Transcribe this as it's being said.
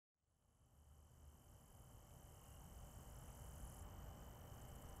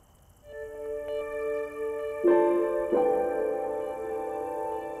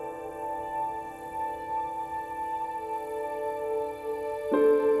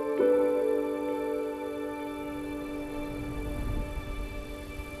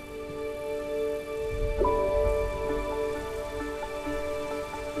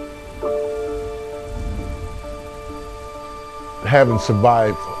having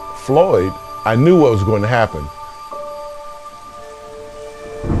survived Floyd, I knew what was going to happen.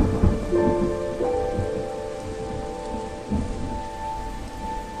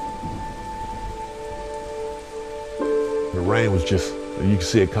 The rain was just, you could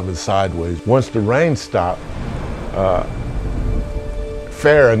see it coming sideways. Once the rain stopped,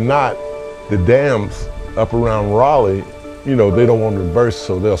 fair or not, the dams up around Raleigh, you know, they don't want to burst,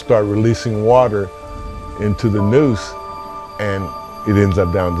 so they'll start releasing water into the Neuse, and it ends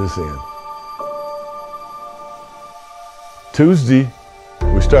up down this end. Tuesday,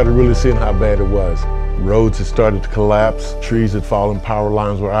 we started really seeing how bad it was. Roads had started to collapse, trees had fallen, power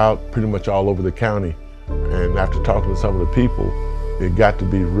lines were out pretty much all over the county. And after talking to some of the people, it got to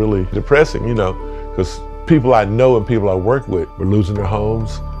be really depressing, you know, because people I know and people I work with were losing their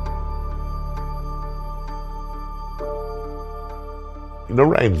homes. The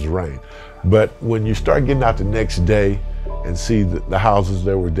rain is rain, but when you start getting out the next day and see the houses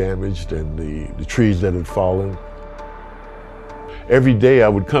that were damaged and the trees that had fallen, every day I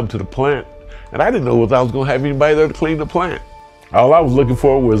would come to the plant and I didn't know whether I was going to have anybody there to clean the plant. All I was looking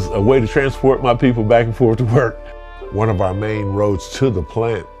for was a way to transport my people back and forth to work. One of our main roads to the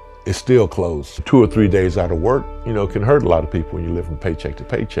plant is still closed. 2 or 3 days out of work, you know, can hurt a lot of people when you live from paycheck to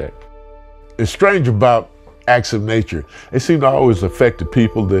paycheck. It's strange about acts of nature. They seem to always affect the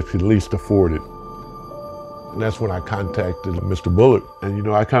people that could least afford it. And that's when I contacted Mr. Bullard. And, you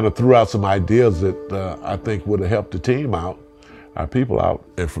know, I kind of threw out some ideas that I think would have helped the team out, our people out.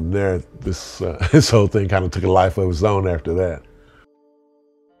 And from there, this whole thing kind of took a life of its own after that.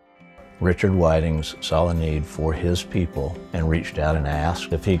 Richard Whitings saw a need for his people and reached out and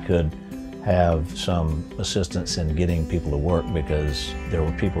asked if he could have some assistance in getting people to work, because there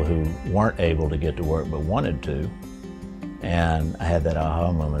were people who weren't able to get to work but wanted to. And I had that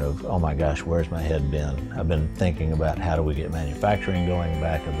aha moment of, oh my gosh, where's my head been? I've been thinking about how do we get manufacturing going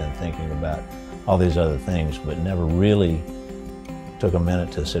back. I've been thinking about all these other things, but never really took a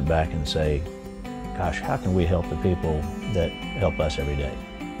minute to sit back and say, gosh, how can we help the people that help us every day?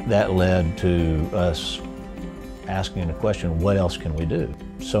 That led to us asking the question, what else can we do?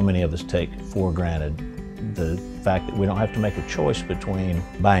 So many of us take for granted the fact that we don't have to make a choice between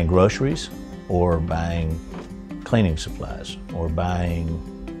buying groceries or buying cleaning supplies or buying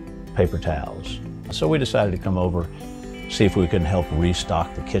paper towels. So we decided to come over, see if we could help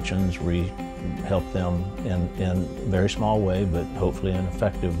restock the kitchens, help them in a very small way, but hopefully an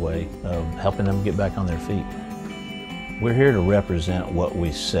effective way of helping them get back on their feet. We're here to represent what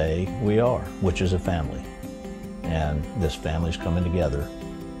we say we are, which is a family. And this family's coming together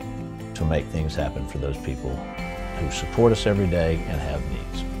to make things happen for those people who support us every day and have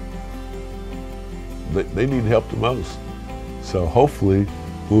needs. They need help the most. So hopefully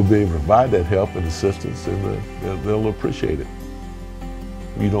we'll be able to provide that help and assistance, and they'll appreciate it.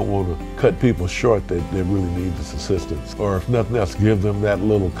 You don't want to cut people short that really need this assistance. Or if nothing else, give them that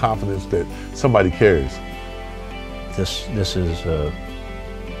little confidence that somebody cares. This is a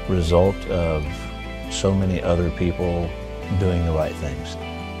result of so many other people doing the right things.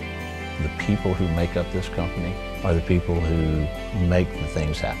 The people who make up this company are the people who make the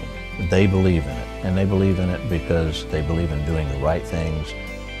things happen. They believe in it, and they believe in it because they believe in doing the right things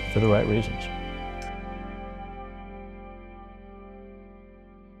for the right reasons.